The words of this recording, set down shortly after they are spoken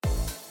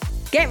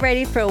Get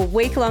ready for a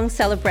week-long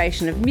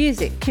celebration of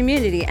music,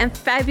 community and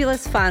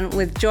fabulous fun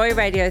with Joy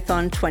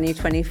Radiothon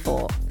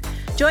 2024.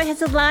 Joy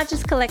has the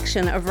largest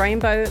collection of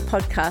rainbow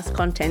podcast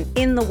content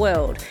in the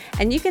world,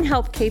 and you can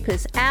help keep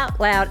us out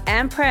loud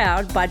and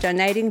proud by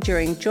donating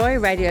during Joy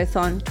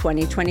Radiothon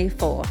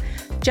 2024.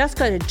 Just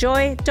go to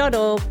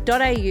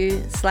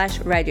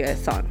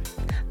joy.org.au/radiothon.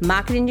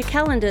 Mark it in your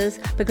calendars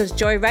because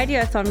Joy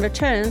Radiothon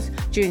returns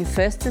June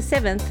 1st to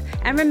 7th,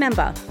 and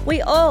remember,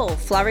 we all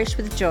flourish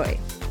with joy.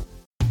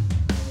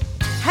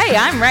 Hey,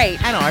 I'm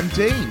Rach. And I'm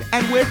Dean,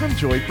 and we're from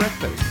Joy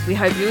Breakfast. We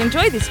hope you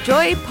enjoy this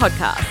Joy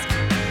podcast.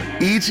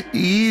 It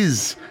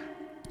is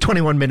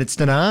 21 minutes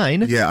to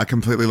 9. Yeah, I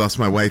completely lost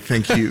my way.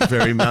 Thank you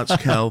very much,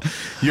 Cal.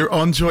 You're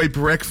on Joy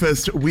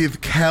Breakfast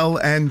with Cal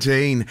and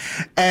Dean.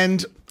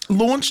 And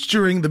launched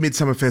during the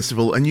Midsummer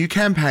Festival, a new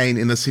campaign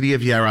in the city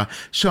of Yarra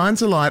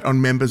shines a light on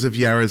members of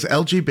Yarra's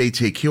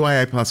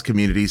LGBTQIA+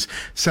 communities,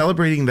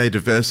 celebrating their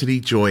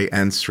diversity, joy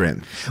and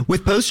strength.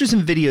 With posters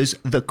and videos,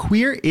 the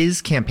Queer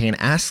Is campaign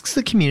asks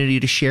the community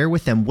to share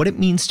with them what it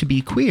means to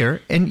be queer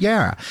in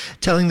Yarra,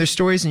 telling their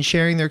stories and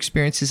sharing their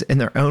experiences in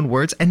their own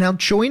words. And now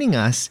joining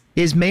us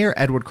is Mayor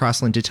Edward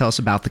Crossland to tell us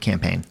about the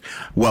campaign.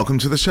 Welcome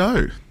to the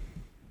show.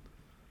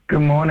 Good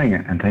morning,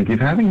 and thank you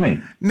for having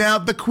me. Now,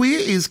 the Queer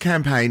Is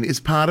campaign is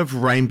part of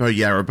Rainbow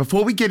Yarra.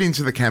 Before we get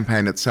into the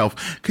campaign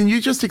itself, can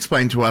you just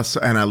explain to us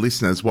and our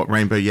listeners what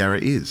Rainbow Yarra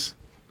is?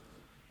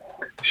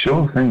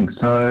 Sure thing.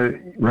 So,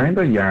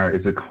 Rainbow Yarra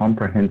is a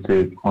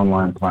comprehensive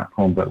online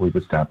platform that we've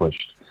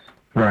established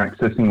for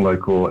accessing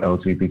local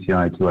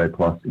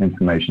LGBTIQA+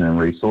 information and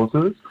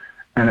resources,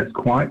 and it's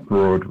quite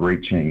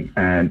broad-reaching,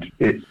 and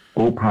it's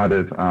all part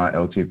of our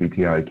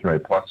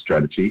LGBTIQA+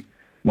 strategy.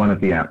 One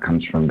of the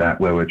outcomes from that,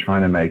 where we're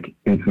trying to make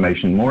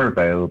information more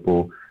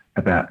available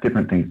about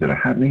different things that are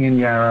happening in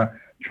Yarra,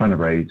 trying to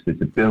raise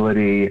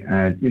visibility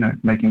and,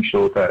 making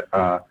sure that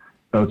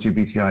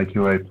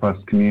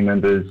LGBTIQA+ community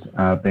members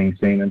are being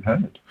seen and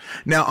heard.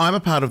 Now, I'm a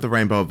part of the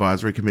Rainbow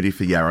Advisory Committee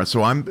for Yarra,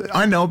 so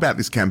I know about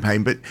this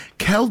campaign, but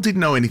Cal didn't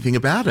know anything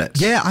about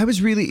it. Yeah, I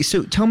was really...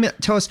 So tell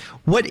us,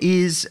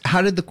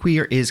 how did the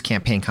Queer Is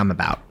campaign come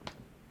about?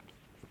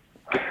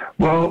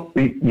 Well,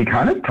 you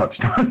kind of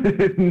touched on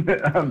it in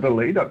the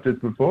lead up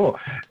just before.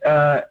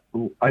 I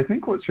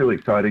think what's really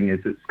exciting is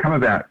it's come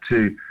about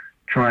to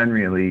try and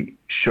really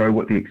show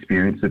what the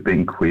experience of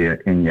being queer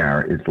in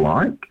Yarra is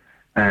like,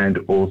 and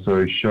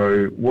also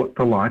show what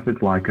the life is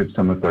like of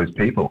some of those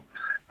people.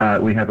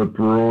 We have a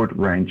broad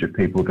range of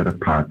people that have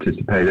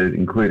participated,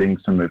 including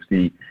some of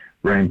the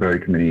Rainbow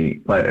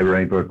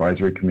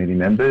Advisory Committee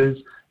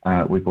members.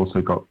 We've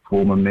also got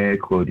former Mayor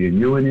Claudia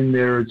Nguyen in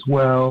there as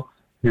well,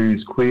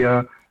 who's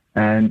queer.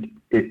 And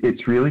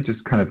it's really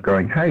just kind of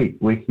going, hey,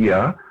 we're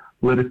here.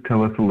 Let us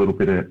tell us a little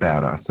bit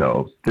about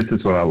ourselves. This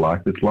is what our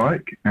life is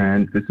like,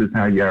 and this is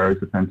how Yarra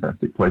is a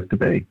fantastic place to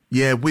be.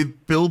 Yeah,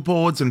 with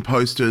billboards and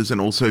posters and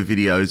also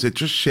videos, it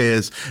just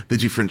shares the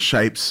different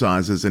shapes,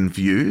 sizes and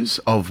views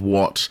of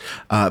what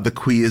the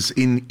queers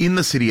in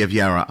the city of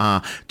Yarra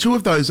are. Two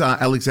of those are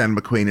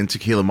Alexander McQueen and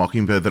Tequila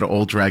Mockingbird, that are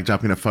all dragged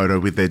up in a photo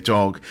with their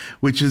dog,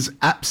 which is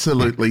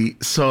absolutely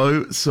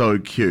so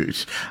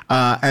cute.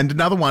 And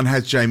another one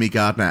has Jamie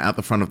Gardner out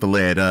the front of the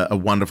laird, a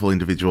wonderful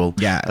individual.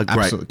 Yeah, a great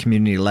absolute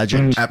community legend.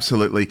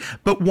 Absolutely.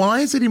 But why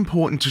is it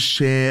important to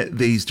share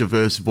these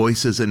diverse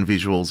voices and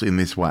visuals in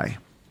this way?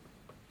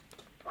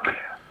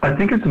 I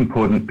think it's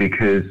important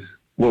because,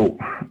 well,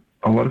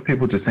 a lot of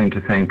people just seem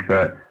to think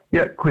that,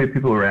 yeah, queer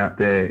people are out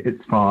there,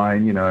 it's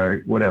fine,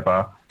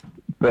 whatever.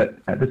 But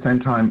at the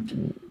same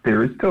time,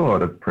 there is still a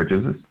lot of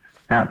prejudice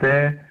out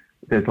there.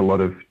 There's a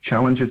lot of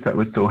challenges that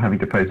we're still having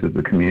to face as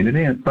a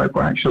community. And so,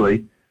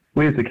 actually,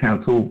 we as a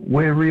council,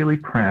 we're really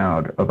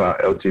proud of our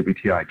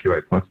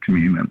LGBTIQA+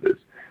 community members.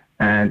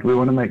 And we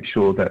want to make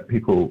sure that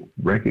people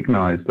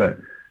recognise that,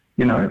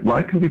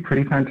 life can be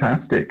pretty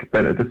fantastic,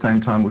 but at the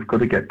same time, we've got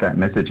to get that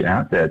message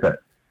out there that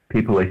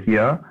people are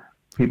here,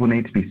 people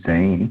need to be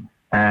seen,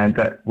 and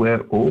that we're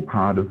all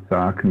part of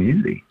our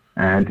community.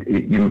 And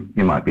you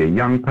might be a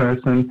young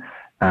person,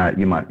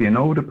 you might be an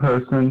older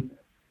person,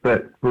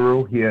 but we're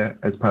all here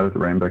as part of the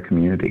Rainbow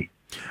community.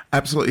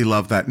 Absolutely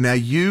love that. Now,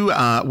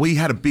 we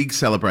had a big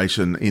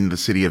celebration in the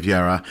city of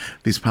Yarra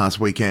this past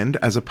weekend.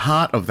 As a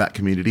part of that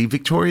community,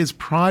 Victoria's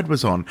Pride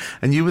was on,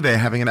 and you were there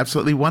having an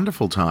absolutely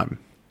wonderful time.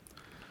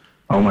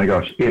 Oh my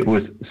gosh, it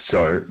was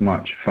so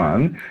much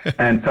fun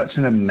and such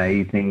an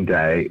amazing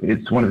day.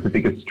 It's one of the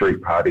biggest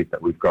street parties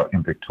that we've got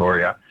in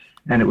Victoria,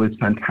 and it was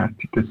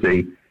fantastic to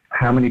see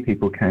how many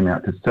people came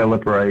out to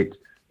celebrate,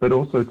 but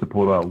also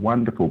support our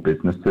wonderful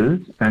businesses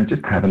and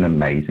just have an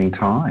amazing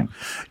time.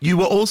 You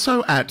were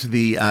also at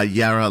the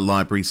Yarra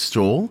Library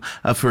stall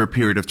for a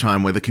period of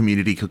time where the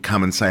community could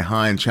come and say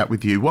hi and chat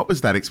with you. What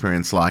was that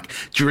experience like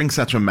during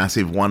such a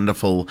massive,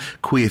 wonderful,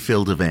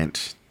 queer-filled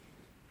event?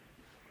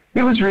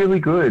 It was really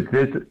good.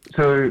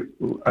 So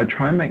I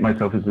try and make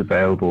myself as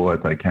available as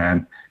I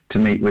can to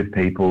meet with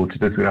people, to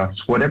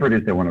discuss whatever it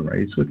is they want to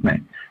raise with me.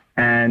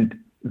 And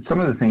some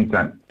of the things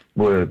that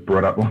were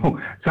brought up, well,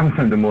 some of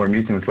them the more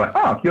amusing was like,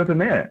 oh, you're the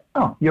mayor.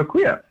 Oh, you're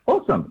queer.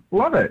 Awesome.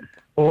 Love it.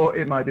 Or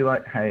it might be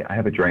like, hey, I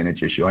have a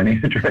drainage issue. I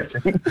need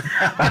addressing.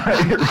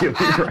 It really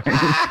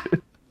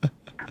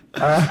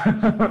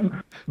rains.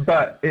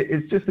 But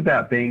it's just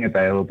about being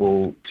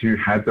available to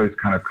have those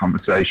kind of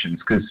conversations,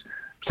 because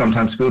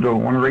sometimes people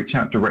don't want to reach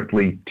out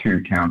directly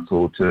to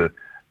council to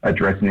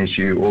address an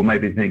issue, or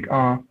maybe think,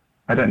 oh,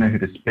 I don't know who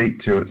to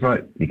speak to. It's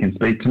like, you can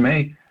speak to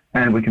me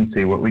and we can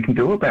see what we can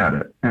do about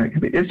it. And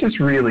it's just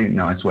really a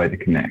nice way to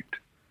connect.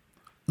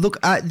 Look,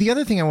 the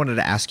other thing I wanted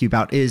to ask you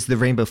about is the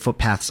rainbow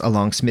footpaths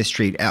along Smith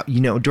Street.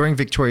 During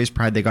Victoria's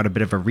Pride, they got a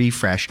bit of a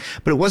refresh,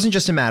 but it wasn't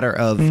just a matter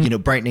of,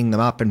 brightening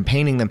them up and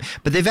painting them,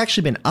 but they've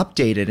actually been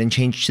updated and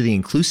changed to the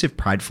inclusive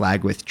Pride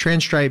flag with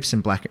trans stripes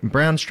and black and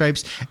brown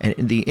stripes, and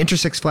the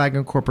intersex flag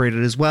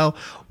incorporated as well.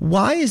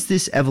 Why is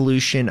this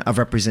evolution of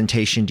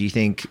representation, do you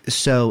think,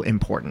 so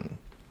important?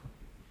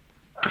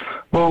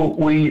 Well,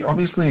 we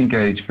obviously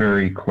engage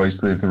very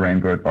closely with the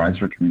Rainbow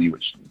Advisory Committee,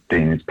 which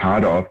Dean is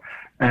part of.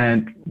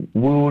 And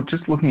we're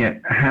just looking at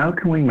how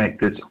can we make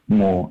this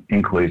more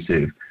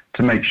inclusive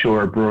to make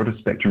sure a broader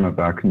spectrum of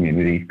our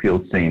community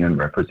feels seen and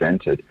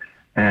represented.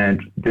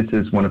 And this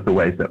is one of the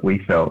ways that we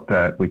felt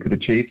that we could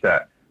achieve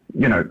that.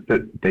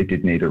 That they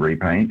did need a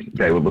repaint.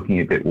 They were looking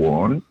a bit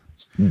worn,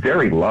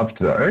 very loved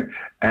though.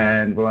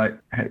 And we're like,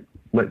 hey,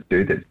 let's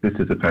do this. This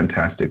is a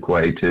fantastic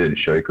way to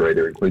show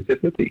greater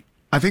inclusivity.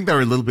 I think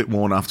they're a little bit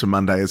worn after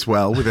Monday as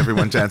well, with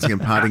everyone dancing and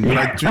partying. But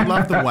I do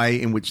love the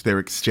way in which they're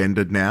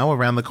extended now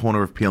around the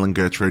corner of Peel and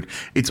Gertrude.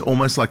 It's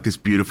almost like this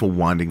beautiful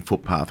winding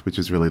footpath, which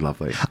is really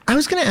lovely. I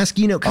was going to ask,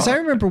 because I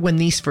remember when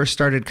these first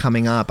started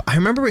coming up, I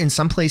remember in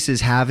some places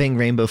having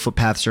rainbow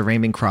footpaths or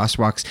rainbow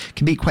crosswalks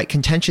can be quite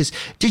contentious.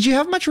 Did you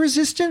have much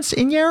resistance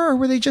in Yarra, or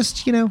were they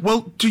just,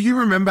 Well, do you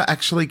remember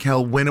actually,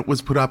 Kel, when it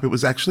was put up? It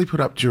was actually put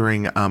up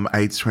during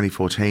AIDS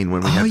 2014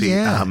 when we had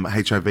the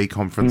HIV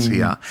conference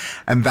here.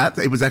 And that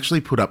it was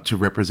actually put up to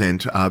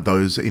represent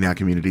those in our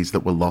communities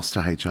that were lost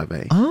to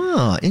HIV.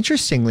 Oh,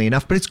 interestingly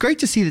enough. But it's great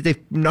to see that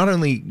they've not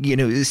only,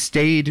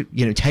 stayed,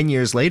 10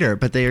 years later,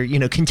 but they're,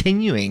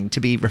 continuing to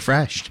be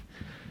refreshed.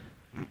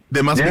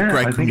 There must be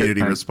great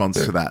community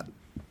response to that.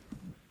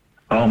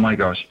 Oh my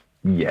gosh,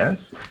 yes.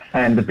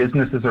 And the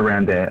businesses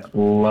around there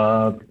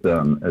love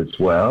them as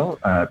well,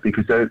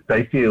 because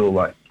they feel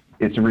like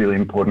it's a really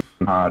important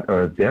part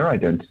of their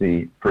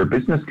identity for a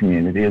business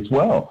community as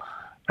well.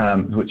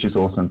 Which is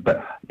awesome.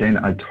 But Dan,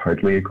 I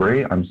totally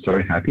agree. I'm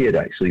so happy it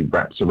actually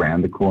wraps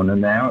around the corner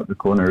now, at the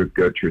corner of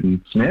Gertrude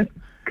and Smith,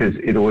 because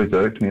it always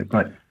irked me. It's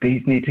like,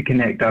 these need to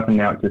connect up, and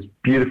now it's this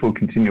beautiful,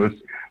 continuous,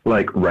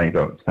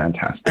 rainbow. It's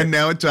fantastic. And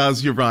now it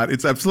does. You're right.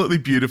 It's absolutely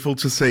beautiful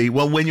to see.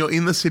 Well, when you're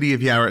in the City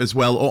of Yarra as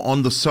well, or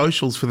on the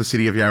socials for the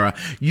City of Yarra,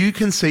 you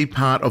can see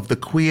part of the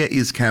Queer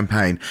Is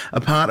campaign,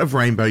 a part of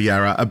Rainbow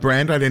Yarra, a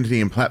brand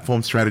identity and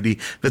platform strategy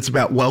that's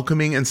about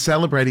welcoming and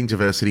celebrating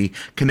diversity,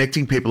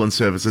 connecting people and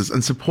services,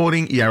 and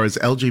supporting Yarra's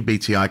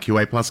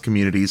LGBTIQA+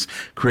 communities,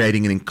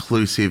 creating an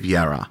inclusive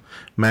Yarra.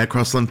 Mayor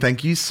Crossland,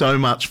 thank you so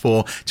much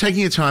for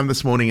taking your time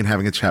this morning and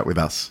having a chat with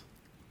us.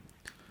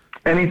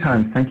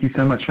 Anytime. Thank you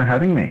so much for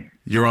having me.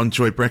 You're on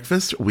Joy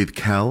Breakfast with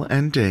Cal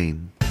and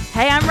Dean.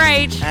 Hey, I'm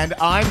Rach. And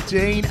I'm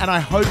Dean, and I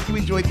hope you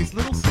enjoyed this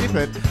little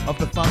snippet of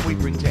the fun we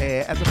bring to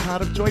air as a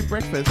part of Joy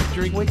Breakfast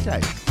during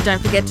weekdays.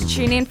 Don't forget to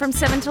tune in from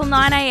 7 till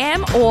 9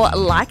 a.m. or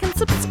like and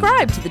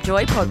subscribe to the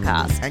Joy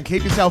Podcast. And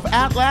keep yourself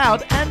out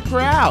loud and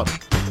proud.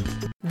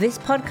 This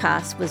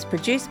podcast was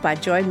produced by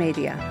Joy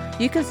Media.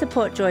 You can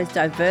support Joy's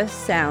diverse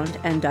sound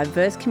and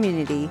diverse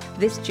community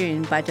this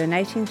June by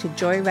donating to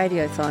Joy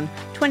Radiothon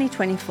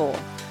 2024.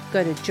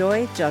 Go to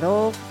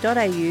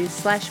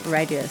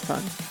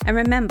joy.org.au/radiothon. And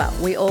remember,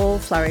 we all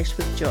flourish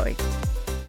with joy.